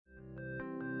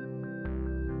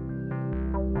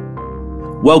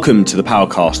Welcome to the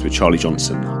Powercast with Charlie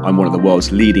Johnson. I'm one of the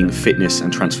world's leading fitness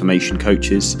and transformation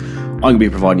coaches. I'm going to be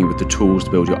providing you with the tools to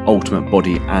build your ultimate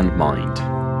body and mind.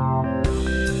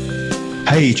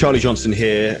 Hey, Charlie Johnson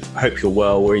here. Hope you're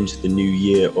well. We're into the new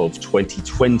year of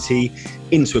 2020,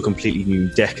 into a completely new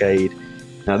decade.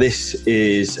 Now, this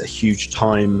is a huge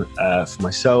time for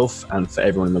myself and for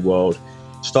everyone in the world.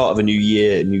 Start of a new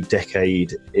year, a new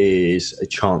decade is a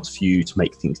chance for you to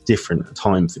make things different, a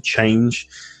time for change.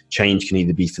 Change can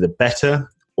either be for the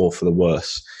better or for the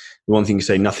worse. The one thing to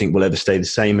say, nothing will ever stay the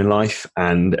same in life,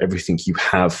 and everything you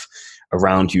have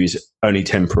around you is only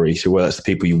temporary. So whether it's the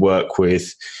people you work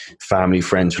with, family,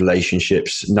 friends,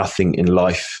 relationships, nothing in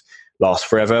life lasts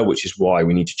forever, which is why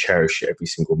we need to cherish every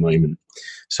single moment.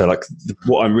 So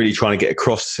what I'm really trying to get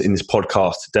across in this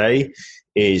podcast today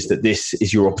is that this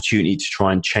is your opportunity to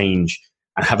try and change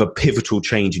and have a pivotal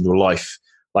change in your life.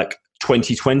 Like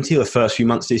 2020, or the first few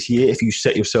months this year, if you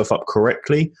set yourself up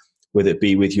correctly, whether it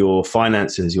be with your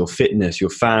finances, your fitness,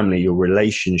 your family, your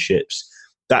relationships,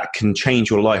 that can change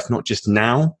your life, not just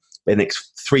now, but the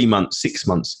next 3 months, 6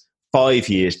 months, 5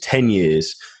 years, 10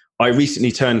 years. I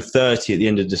recently turned 30 at the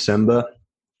end of December,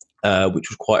 which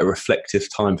was quite a reflective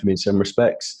time for me in some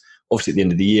respects. Obviously at the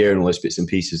end of the year and all those bits and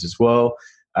pieces as well.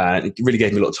 And it really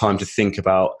gave me a lot of time to think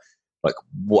about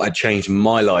what had changed in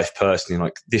my life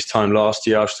personally. This time last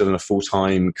year, I was still in a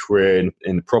full-time career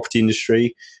in the property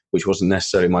industry, which wasn't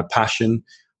necessarily my passion.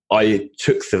 I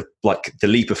took the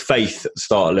leap of faith at the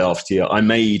start of last year. I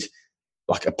made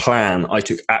a plan. I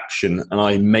took action and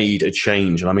I made a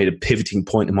change, and I made a pivoting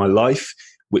point in my life,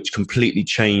 which completely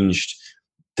changed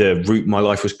the route my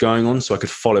life was going on, so I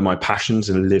could follow my passions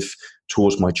and live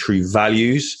towards my true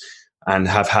values. And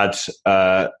have had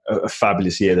a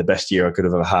fabulous year, the best year I could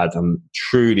have ever had. I'm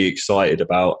truly excited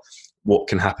about what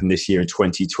can happen this year in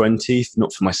 2020,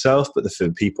 not for myself, but for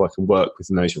the people I can work with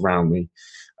and those around me.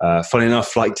 Funny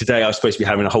enough, today I was supposed to be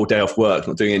having a whole day off work,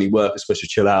 not doing any work. I was supposed to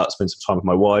chill out, spend some time with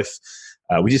my wife.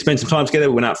 We just spent some time together.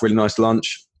 We went out for a really nice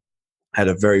lunch, had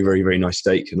a very, very, very nice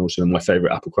steak, and also my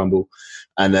favourite apple crumble.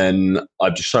 And then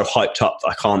I'm just so hyped up that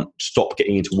I can't stop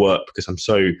getting into work because I'm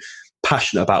so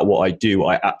passionate about what I do.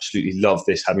 I absolutely love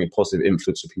this, having a positive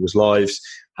influence on people's lives,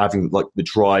 having the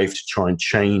drive to try and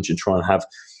change and try and have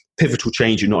pivotal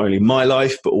change in not only my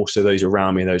life, but also those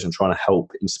around me and those I'm trying to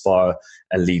help, inspire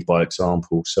and lead by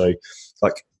example. So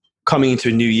coming into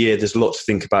a new year, there's a lot to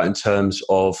think about in terms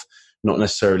of not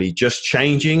necessarily just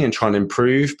changing and trying to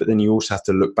improve, but then you also have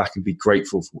to look back and be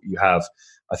grateful for what you have.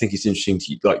 I think it's interesting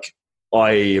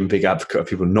I am a big advocate of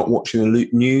people not watching the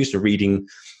news or reading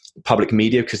public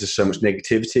media because there's so much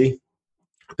negativity,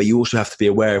 but you also have to be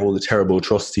aware of all the terrible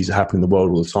atrocities that happen in the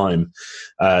world all the time.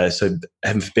 So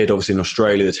heaven forbid, obviously in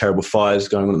Australia, the terrible fires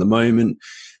going on at the moment.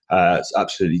 It's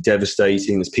absolutely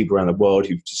devastating. There's people around the world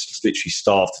who just literally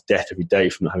starve to death every day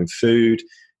from not having food,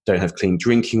 don't have clean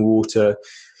drinking water.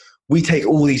 We take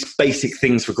all these basic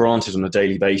things for granted on a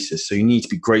daily basis. So you need to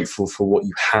be grateful for what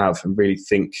you have and really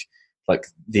think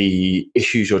the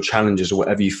issues or challenges or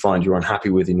whatever you find you're unhappy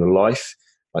with in your life,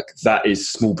 that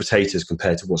is small potatoes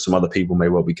compared to what some other people may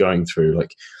well be going through.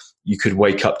 You could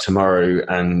wake up tomorrow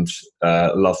and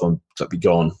a loved one be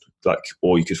gone,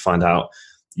 or you could find out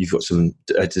you've got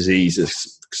a disease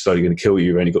that's slowly going to kill you.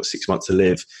 You've only got 6 months to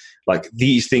live.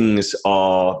 These things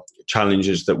are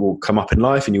challenges that will come up in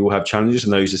life, and you will have challenges,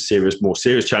 and those are more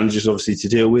serious challenges obviously to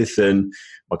deal with than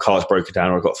my car's broken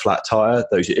down or I've got a flat tire.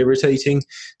 Those are irritating.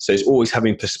 So it's always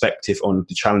having perspective on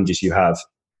the challenges you have.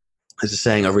 There's a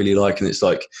saying I really like, and it's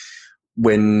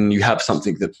when you have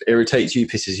something that irritates you,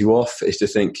 pisses you off, is to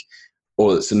think,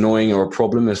 or it's annoying or a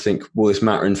problem, is think, will this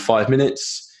matter in 5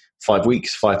 minutes, 5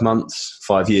 weeks, 5 months,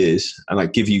 5 years?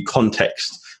 And give you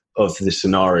context of the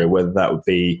scenario, whether that would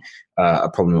be a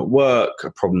problem at work, a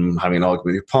problem having an argument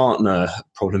with your partner, a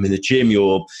problem in the gym,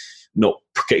 you're not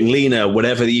getting leaner,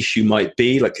 whatever the issue might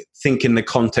be. Think in the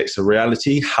context of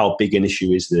reality, how big an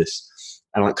issue is this?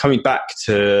 And coming back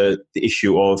to the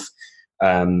issue of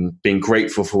being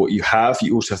grateful for what you have,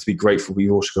 you also have to be grateful, but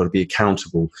you've also got to be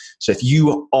accountable. So if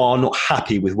you are not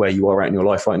happy with where you are at in your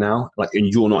life right now, and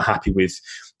you're not happy with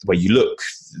the way you look,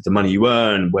 the money you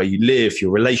earn, where you live,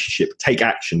 your relationship, take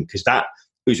action, because that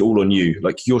is all on you.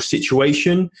 Your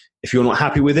situation, if you're not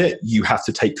happy with it, you have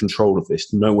to take control of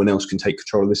this. No one else can take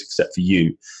control of this except for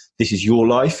you. This is your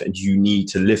life and you need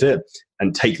to live it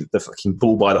and take the fucking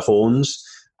bull by the horns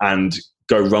and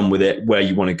go run with it where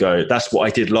you want to go. That's what I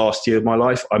did last year of my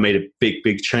life. I made a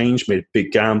big change, made a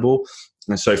big gamble,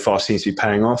 and so far seems to be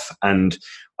paying off. And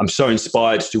I'm so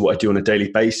inspired to do what I do on a daily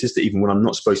basis that even when I'm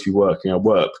not supposed to be working, I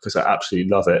work because I absolutely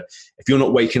love it. If you're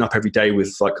not waking up every day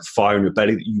with like a fire in your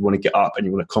belly that you want to get up and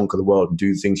you want to conquer the world and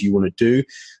do the things you want to do,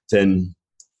 then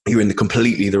you're in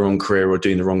completely the wrong career or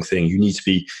doing the wrong thing. You need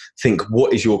to think,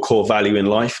 what is your core value in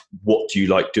life? What do you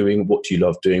like doing? What do you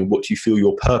love doing? What do you feel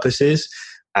your purpose is?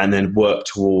 And then work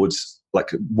towards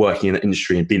like working in the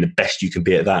industry and being the best you can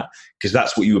be at that, because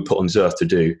that's what you were put on this earth to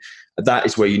do. That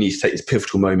is where you need to take this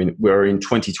pivotal moment. We're in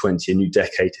 2020, a new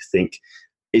decade, to think,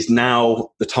 is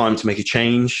now the time to make a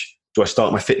change? Do I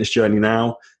start my fitness journey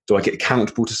now? Do I get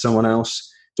accountable to someone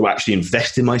else? Do I actually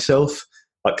invest in myself?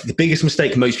 Like, the biggest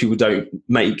mistake most people don't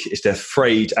make is they're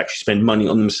afraid to actually spend money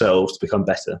on themselves to become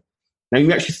better. Now,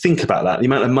 you actually think about that, the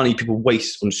amount of money people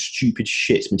waste on stupid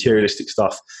shit, materialistic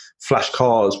stuff, flash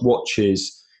cars,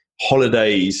 watches,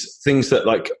 holidays, things that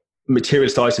like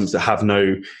materialist items that have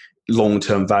no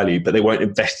long-term value, but they won't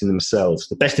invest in themselves.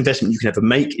 The best investment you can ever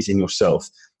make is in yourself.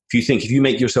 If you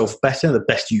make yourself better, the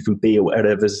best you can be, or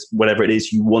whatever it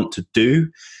is you want to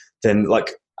do, then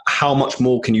like, how much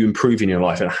more can you improve in your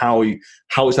life, and how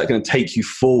is that going to take you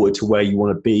forward to where you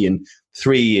want to be in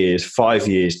 3 years, 5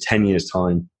 years, 10 years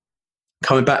time?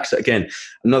 Coming back to that again,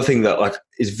 another thing that like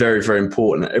is very, very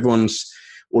important. Everyone's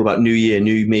all about new year,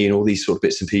 new me, and all these sort of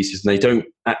bits and pieces, and they don't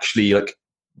actually like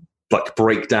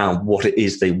break down what it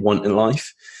is they want in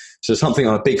life. So something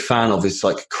I'm a big fan of is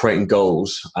like creating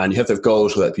goals, and you have to have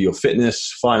goals, whether that be your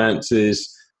fitness,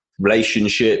 finances,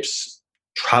 relationships,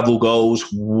 travel goals,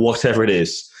 whatever it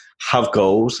is. Have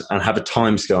goals and have a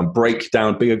time scale and break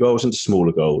down bigger goals into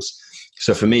smaller goals.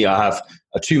 So for me, I have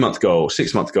a 2-month goal,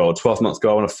 6-month goal, 12-month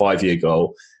goal, and a 5-year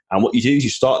goal. And what you do is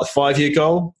you start the 5-year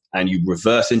goal and you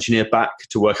reverse engineer back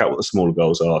to work out what the smaller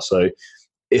goals are. So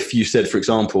if you said, for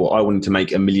example, I wanted to make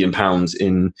 £1 million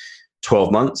in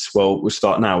 12 months, well, we'll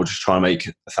start now. We'll just try and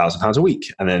make £1,000 a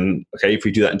week. And then, okay, if we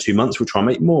do that in 2 months, we'll try and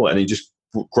make more. And you just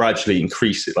gradually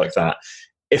increase it like that.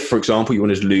 If, for example, you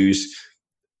wanted to lose,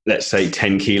 let's say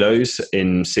 10 kilos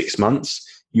in 6 months,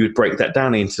 you would break that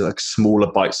down into like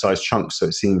smaller bite-sized chunks. So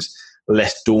it seems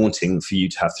less daunting for you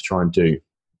to have to try and do.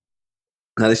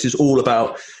 Now, this is all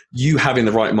about you having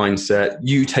the right mindset,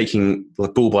 you taking the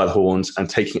bull by the horns and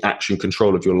taking action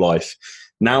control of your life.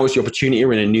 Now is the opportunity.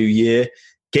 We're in a new year.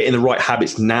 Getting the right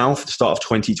habits now for the start of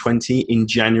 2020 in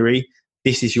January.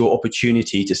 This is your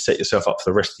opportunity to set yourself up for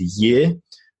the rest of the year.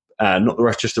 Not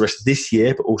just the rest of this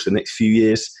year, but also the next few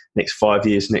years, next 5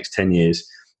 years, next 10 years.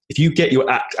 If you get your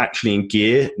act actually in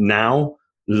gear now,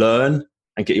 learn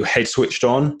and get your head switched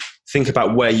on, think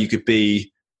about where you could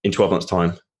be in 12 months'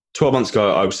 time. 12 months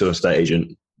ago, I was still an estate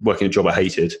agent, working a job I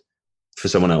hated for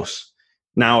someone else.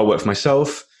 Now I work for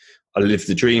myself. I live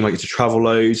the dream. I get to travel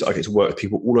loads. I get to work with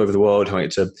people all over the world. I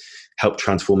get to help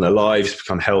transform their lives,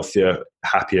 become healthier,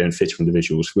 happier, and fitter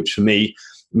individuals, which for me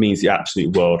means the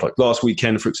absolute world. Like last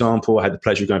weekend, for example, I had the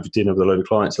pleasure of going for dinner with a load of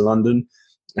clients in London.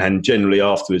 And generally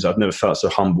afterwards, I've never felt so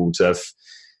humbled to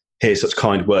hear such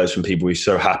kind words from people who are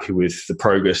so happy with the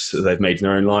progress that they've made in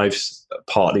their own lives,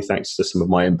 partly thanks to some of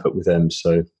my input with them.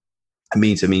 So it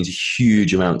means a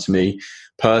huge amount to me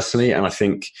personally. And I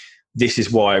think this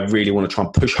is why I really want to try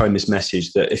and push home this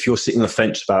message that if you're sitting on the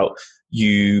fence about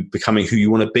you becoming who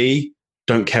you want to be,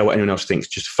 don't care what anyone else thinks.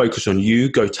 Just focus on you.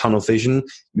 Go tunnel vision.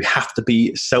 You have to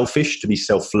be selfish to be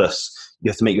selfless. You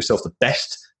have to make yourself the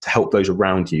best to help those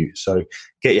around you. So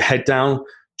get your head down.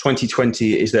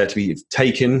 2020 is there to be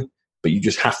taken, but you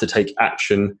just have to take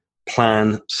action,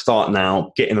 plan, start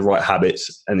now, get in the right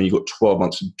habits, and then you've got 12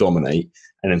 months to dominate.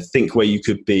 And then think where you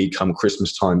could be come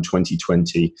Christmas time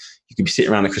 2020. You could be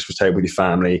sitting around the Christmas table with your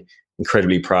family,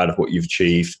 incredibly proud of what you've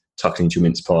achieved, tucking into your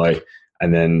mince pie,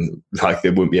 and then like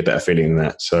there wouldn't be a better feeling than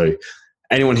that. So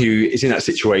anyone who is in that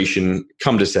situation,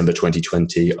 come December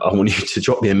 2020, I want you to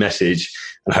drop me a message,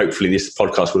 and hopefully this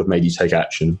podcast will have made you take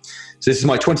action. So this is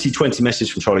my 2020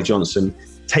 message from Charlie Johnson.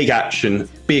 Take action,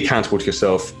 be accountable to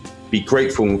yourself, be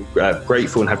grateful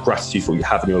and have gratitude for what you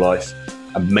have in your life,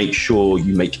 and make sure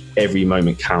you make every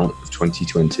moment count of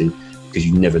 2020 because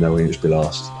you never know when it will be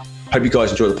last. Hope you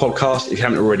guys enjoy the podcast. If you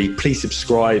haven't already, please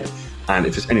subscribe. And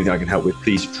if there's anything I can help with,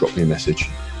 please drop me a message.